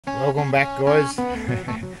Welcome back, guys.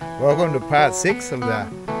 Welcome to part 6 of the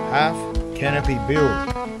half canopy build.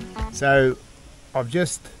 So I've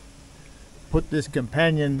just put this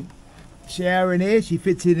companion shower in here. She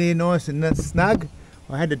fits in here nice and snug.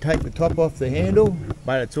 I had to take the top off the handle,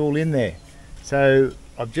 but it's all in there. So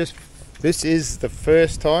this is the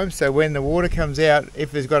first time, so when the water comes out,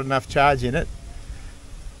 if there's got enough charge in it,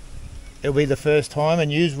 it'll be the first time,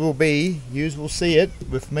 and yous will see it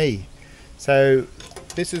with me. So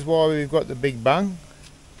this is why we've got the big bung.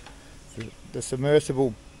 The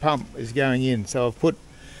submersible pump is going in, so I've put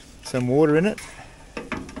some water in it.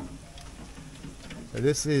 So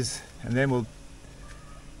this is, and then I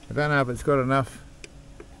don't know if it's got enough.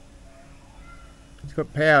 It's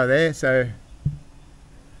got power there, so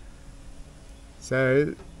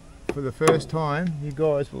for the first time you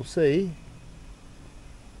guys will see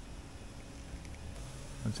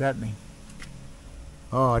what's happening.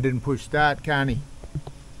 Oh, I didn't push start, Carney.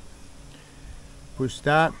 Push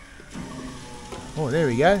start. Oh, there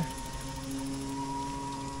we go.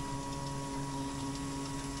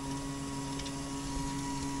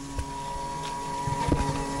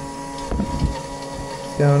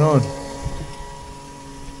 What's going on?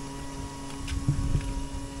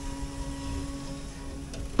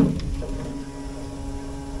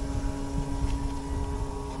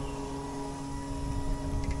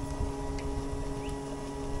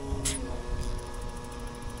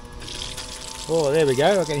 Oh, there we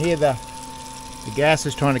go. I can hear the gas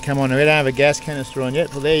is trying to come on. We don't have a gas canister on yet.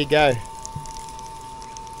 Well, there you go.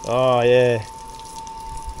 Oh, yeah.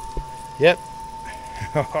 Yep.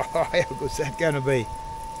 How good's that going to be?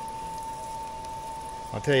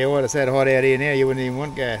 I'll tell you what, it's that hot out here now, you wouldn't even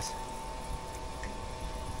want gas.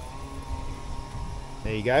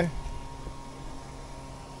 There you go.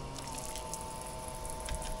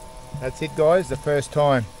 That's it, guys, the first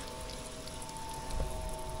time.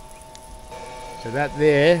 So that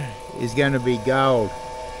there is going to be gold.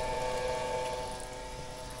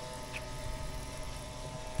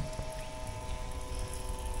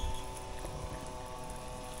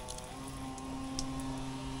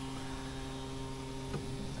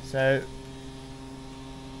 So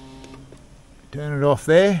turn it off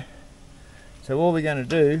there. So all we're going to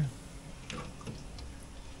do,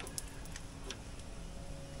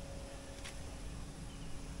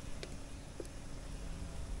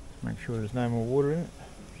 make sure there's no more water in it.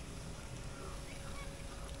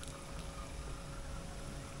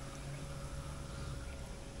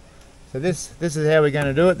 So this is how we're going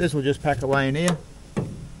to do it. This will just pack away in here.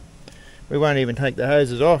 We won't even take the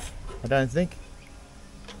hoses off, I don't think.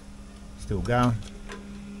 Still going.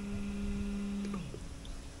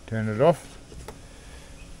 Turn it off.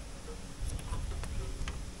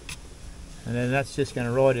 And then that's just going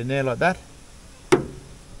to ride in there like that.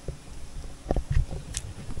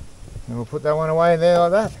 And we'll put that one away in there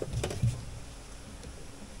like that.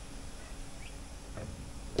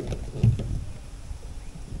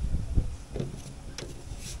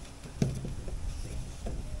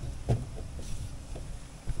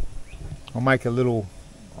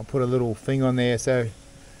 I'll put a little thing on there so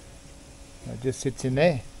it just sits in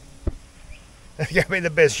there. It's going to be the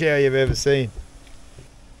best shower you've ever seen.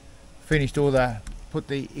 Finished put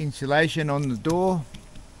the insulation on the door.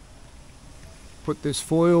 Put this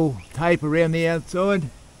foil tape around the outside.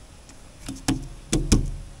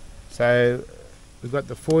 So we've got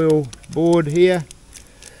the foil board here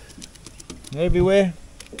everywhere.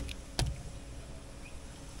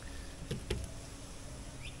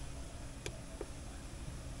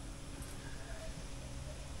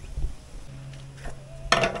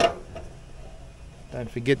 Don't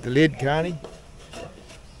forget the lid, Carney.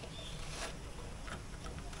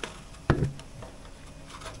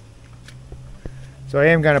 So I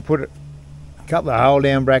am going to put a couple of hold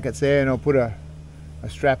down brackets there, and I'll put a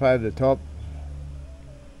strap over the top.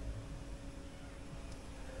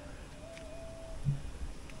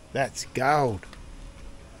 That's gold.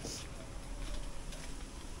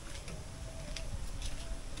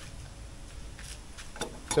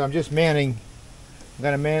 So I'm just mounting, I'm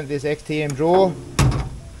going to mount this XTM drawer.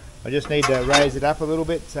 I just need to raise it up a little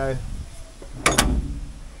bit, so,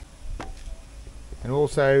 and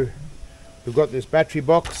also we've got this battery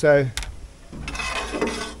box, so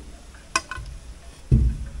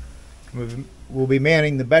we'll be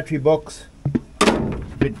mounting the battery box.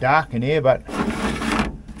 It's a bit dark in here, but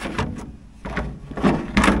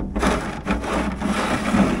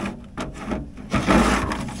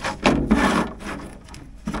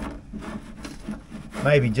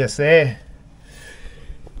maybe just there,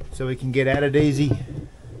 so we can get at it easy.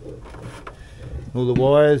 All the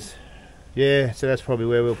wires, yeah, so that's probably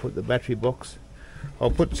where we'll put the battery box. I'll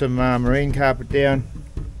put some marine carpet down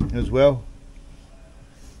as well.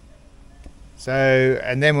 So,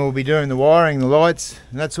 and then we'll be doing the wiring, the lights,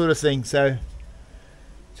 and that sort of thing. So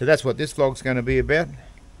that's what this vlog's going to be about.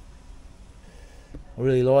 I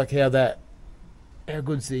really like how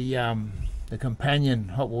good's the companion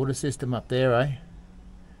hot water system up there, eh?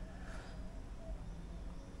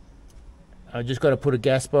 I just got to put a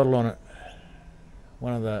gas bottle on it,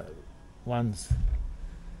 one of the ones.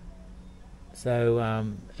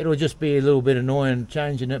 So it'll just be a little bit annoying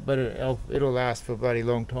changing it, but it'll last for a bloody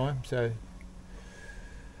long time. So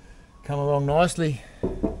come along nicely.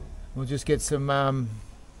 We'll just get some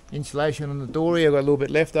insulation on the door here. I've got a little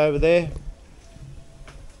bit left over there.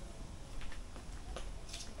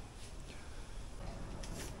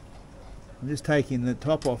 I'm just taking the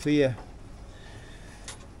top off here.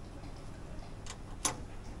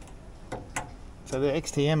 So the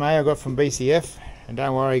XTMA I got from BCF, and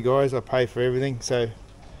don't worry guys, I pay for everything. So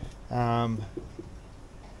I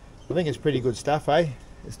think it's pretty good stuff, eh?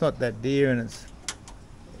 It's not that dear, and it's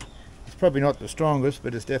probably not the strongest,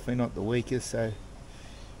 but it's definitely not the weakest. So,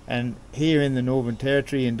 and here in the Northern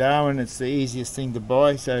Territory in Darwin, it's the easiest thing to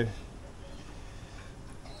buy. So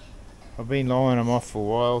I've been lining them off for a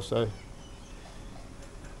while. So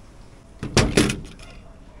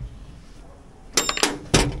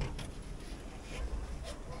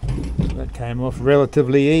that came off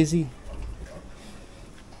relatively easy.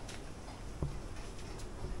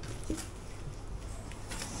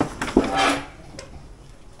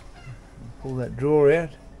 Pull that drawer out.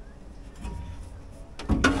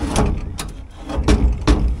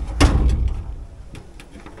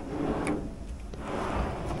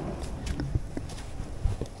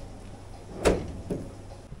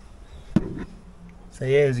 So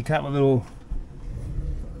yeah, there's a couple of little,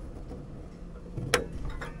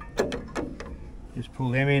 just pull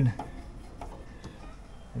them in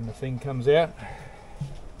and the thing comes out.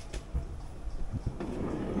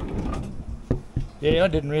 Yeah, I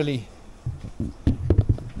didn't really,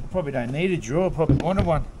 probably don't need a drawer, probably wanted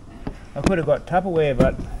one. I could have got Tupperware,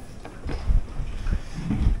 but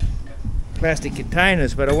plastic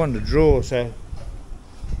containers, but I wanted a drawer, so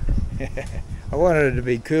I wanted it to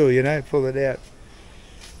be cool, you know, pull it out.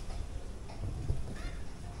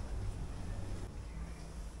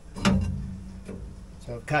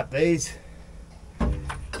 So I'll cut these, so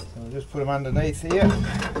I'll just put them underneath here.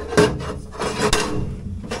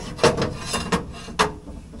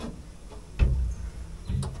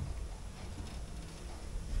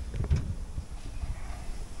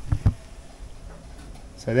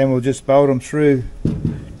 So then we'll just bolt them through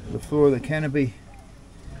the floor of the canopy.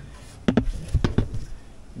 You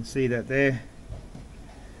can see that there.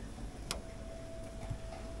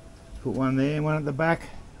 Put one there, one at the back,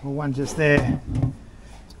 or one just there.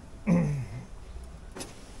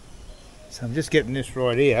 So I'm just getting this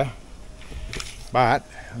right here, but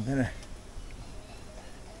I'm going to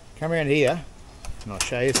come around here and I'll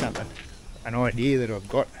show you something, an idea that I've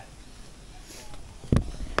got.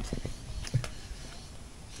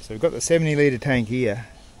 So we've got the 70 litre tank here,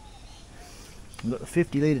 we've got the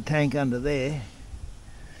 50 litre tank under there.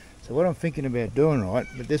 So what I'm thinking about doing, right,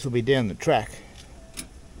 but this will be down the track,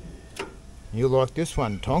 you'll like this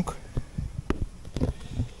one, Tonk,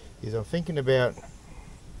 is I'm thinking about,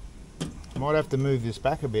 I might have to move this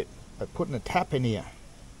back a bit, but putting a tap in here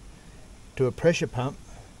to a pressure pump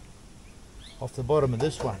off the bottom of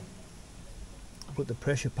this one. Put the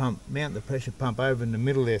pressure pump, mount the pressure pump over in the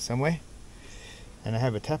middle there somewhere, and I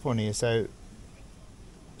have a tap on here, so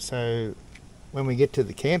when we get to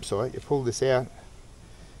the campsite you pull this out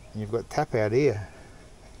and you've got tap out here.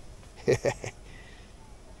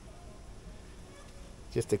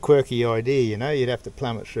 Just a quirky idea, you know, you'd have to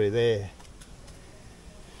plumb it through there.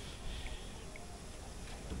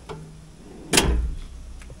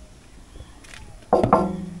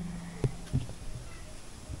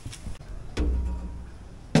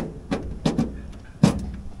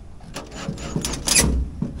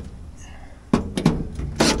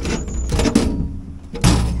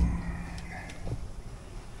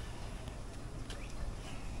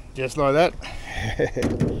 Just like that.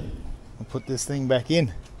 I'll put this thing back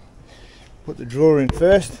in. Put the drawer in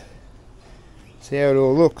first. See how it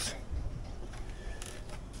all looks.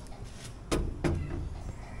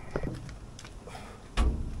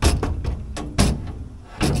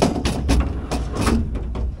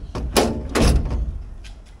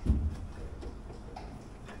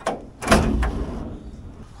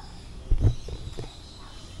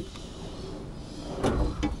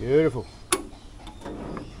 Beautiful.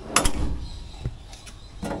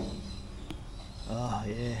 Oh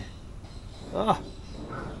yeah. Oh.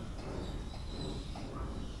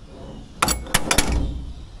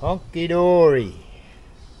 Honky dory.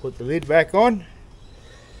 Put the lid back on.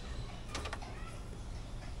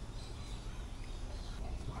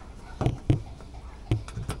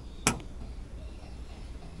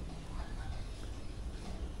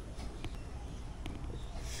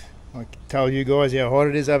 I told you guys how hot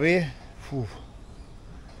it is up here. Whew.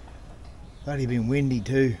 Bloody been windy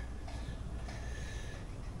too.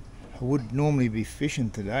 I would normally be fishing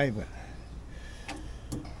today, but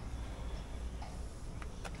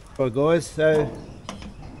right guys, so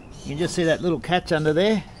you can just see that little catch under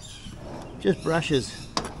there. Just brushes.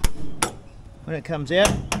 When it comes out,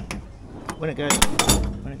 when it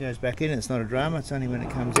goes back in, it's not a drama. It's only when it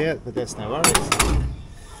comes out, but that's no worries.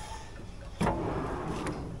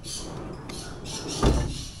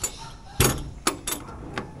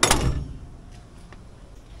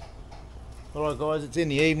 Alright guys, it's in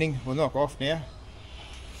the evening, we'll knock off now.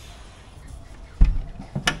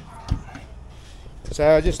 So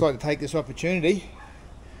I'd just like to take this opportunity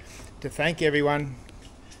to thank everyone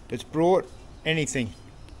that's brought anything.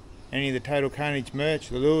 Any of the Total Carnage merch,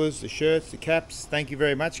 the lures, the shirts, the caps. Thank you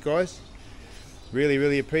very much guys. Really,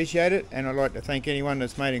 really appreciate it. And I'd like to thank anyone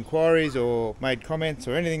that's made inquiries or made comments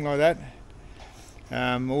or anything like that.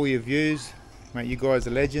 All your views, mate, you guys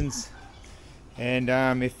are legends. And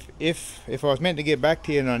if I was meant to get back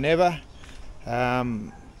to you and I never,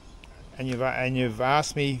 and you've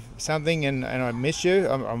asked me something and I miss you,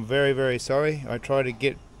 I'm very, very sorry. I try to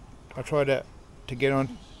get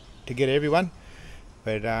on to get everyone,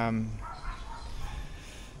 but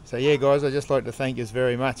so yeah guys, I'd just like to thank you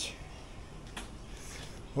very much.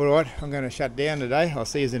 Alright, I'm going to shut down today. I'll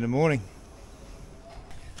see you in the morning.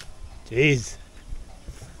 Jeez,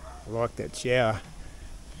 I like that shower.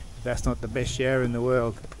 That's not the best shower in the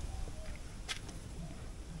world.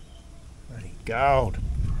 Bloody gold.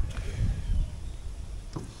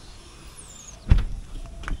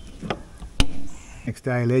 Next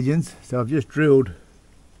day, legends. So I've just drilled.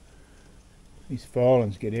 These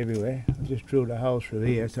filings get everywhere. I've just drilled a hole through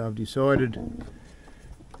here. So I've decided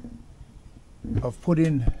I've put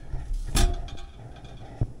in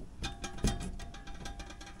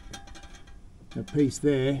a piece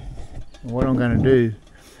there. And what I'm going to do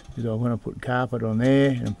is I'm going to put carpet on there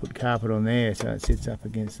and put carpet on there so it sits up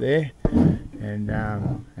against there, and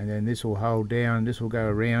then this will hold down, this will go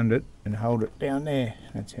around it and hold it down there.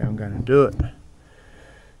 That's how I'm going to do it.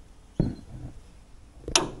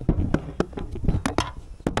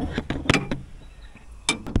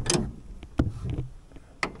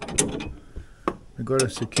 We've got to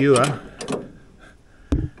secure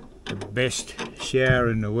the best shower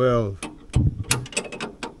in the world.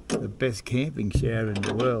 The best camping shower in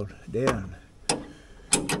the world down.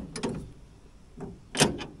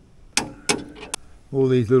 All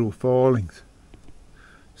these little filings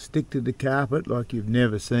stick to the carpet like you've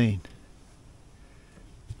never seen.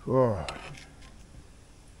 Oh.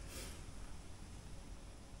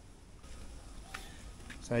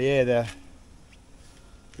 So yeah,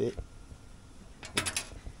 I've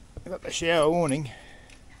got the shower awning,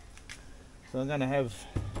 so I'm going to have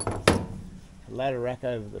ladder rack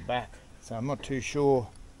over the back, so I'm not too sure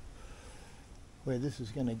where this is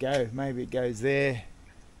going to go. Maybe it goes there,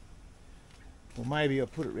 or maybe I'll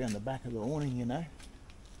put it around the back of the awning, you know,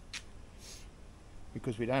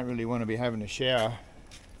 because we don't really want to be having a shower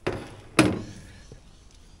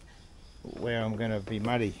where I'm going to be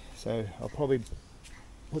muddy. So I'll probably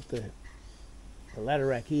put the ladder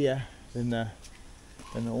rack here, then the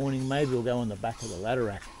awning maybe will go on the back of the ladder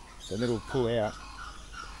rack, so that'll pull out.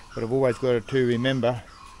 But I've always got to remember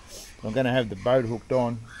I'm going to have the boat hooked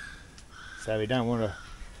on, so we don't want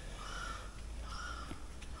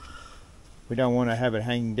to have it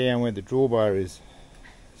hanging down where the drawbar is.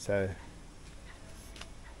 So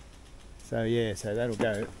yeah, so that'll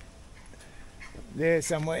go there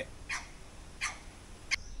somewhere.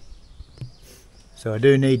 So I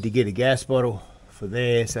do need to get a gas bottle for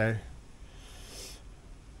there, so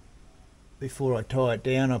before I tie it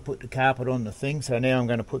down I put the carpet on the thing. So now I'm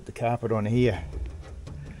going to put the carpet on here,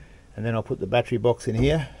 and then I'll put the battery box in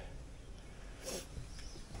here.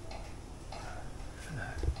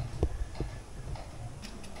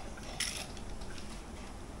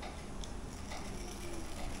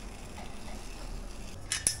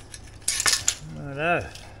 Righto.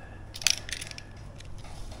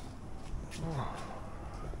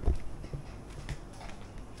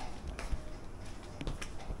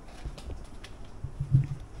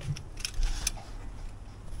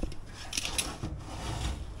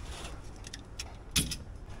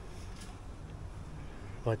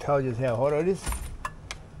 I told you how hot it is.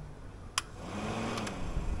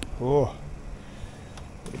 Oh,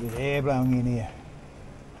 a bit of air blowing in here.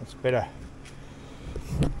 That's better.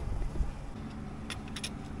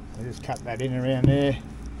 I just cut that in around there.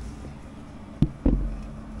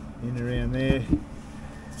 In around there.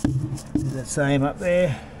 Do the same up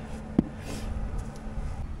there.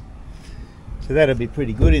 So that'll be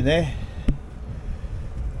pretty good in there.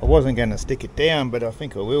 I wasn't going to stick it down, but I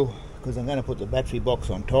think I will, because I'm going to put the battery box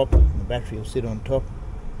on top. And the battery will sit on top.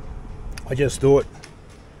 I just thought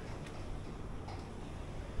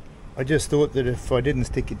that if I didn't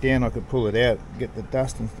stick it down, I could pull it out, get the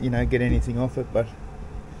dust and, you know, get anything off it. But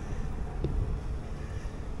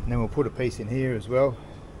and then we'll put a piece in here as well.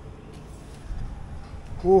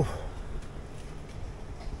 Whew.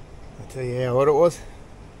 I'll tell you how hot it was.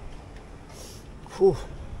 Whew.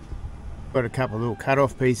 Got a couple of little cut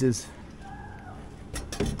off pieces.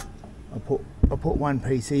 I'll put one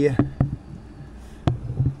piece here.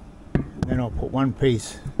 Then I'll put one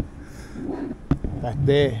piece back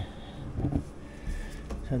there,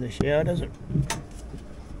 so the shower doesn't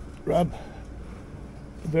rub.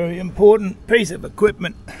 A very important piece of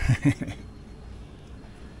equipment.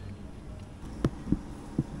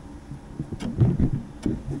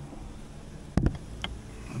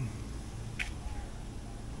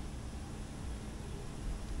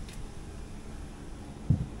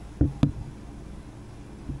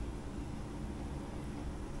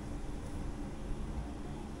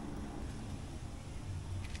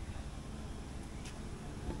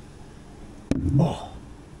 Oh,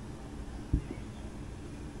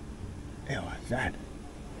 how was that?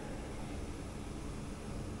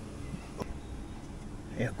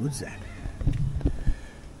 How good's that?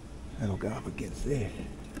 That'll go up against there.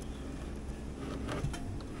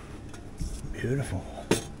 Beautiful.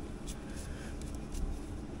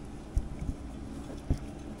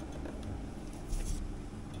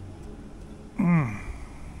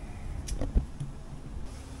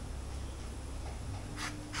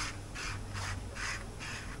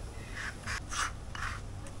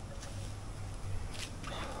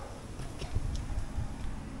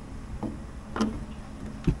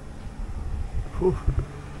 Whew.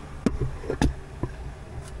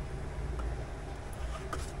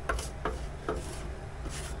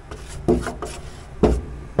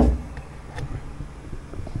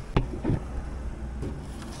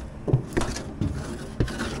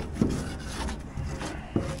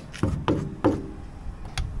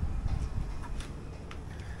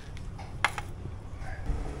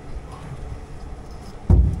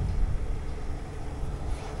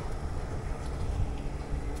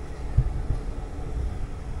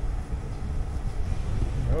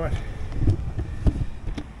 Right.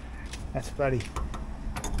 That's bloody.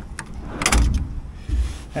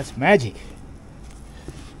 That's magic.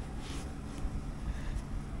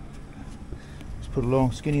 Just put a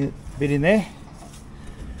long skinny bit in there,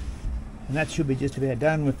 and that should be just about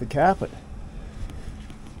done with the carpet.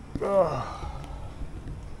 Oh.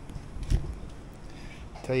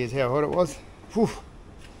 Tell you how hot it was. Whew.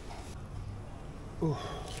 Ooh.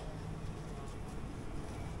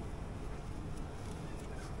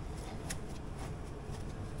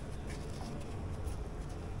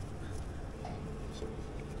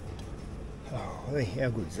 Oh, hey, how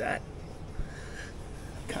good is that?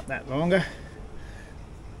 Cut that longer.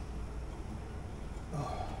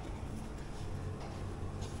 Oh.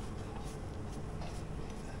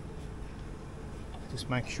 Just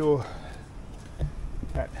make sure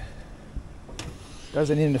that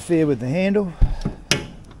doesn't interfere with the handle.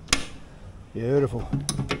 Beautiful.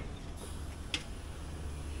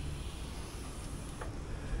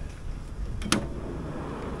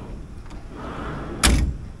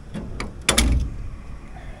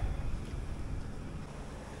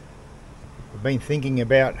 I've been thinking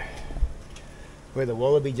about where the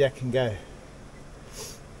wallaby jack can go,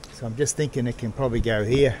 so I'm just thinking it can probably go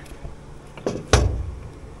here.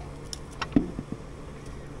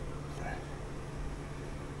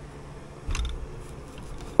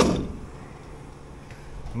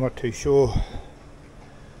 I'm not too sure.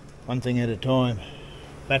 One thing at a time.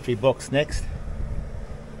 Battery box next.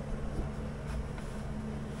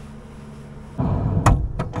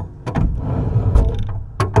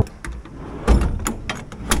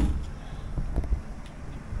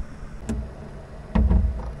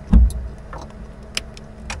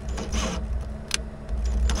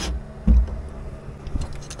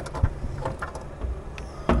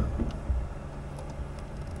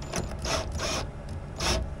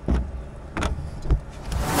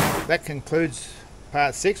 That concludes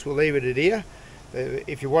part 6. We'll leave it at here.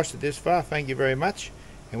 If you watched it this far, thank you very much.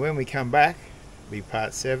 And when we come back, it'll be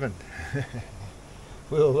part 7.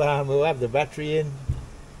 we'll have the battery in,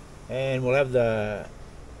 and we'll have the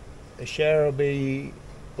shower will be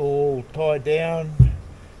all tied down.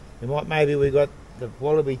 Maybe we got the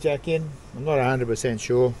wallaby jack in. I'm not 100%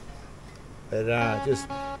 sure, but just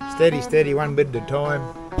steady, one bit at a time.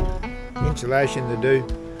 Insulation to do.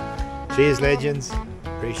 Cheers, legends.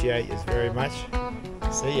 Appreciate you very much.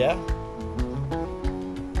 See ya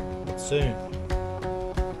soon.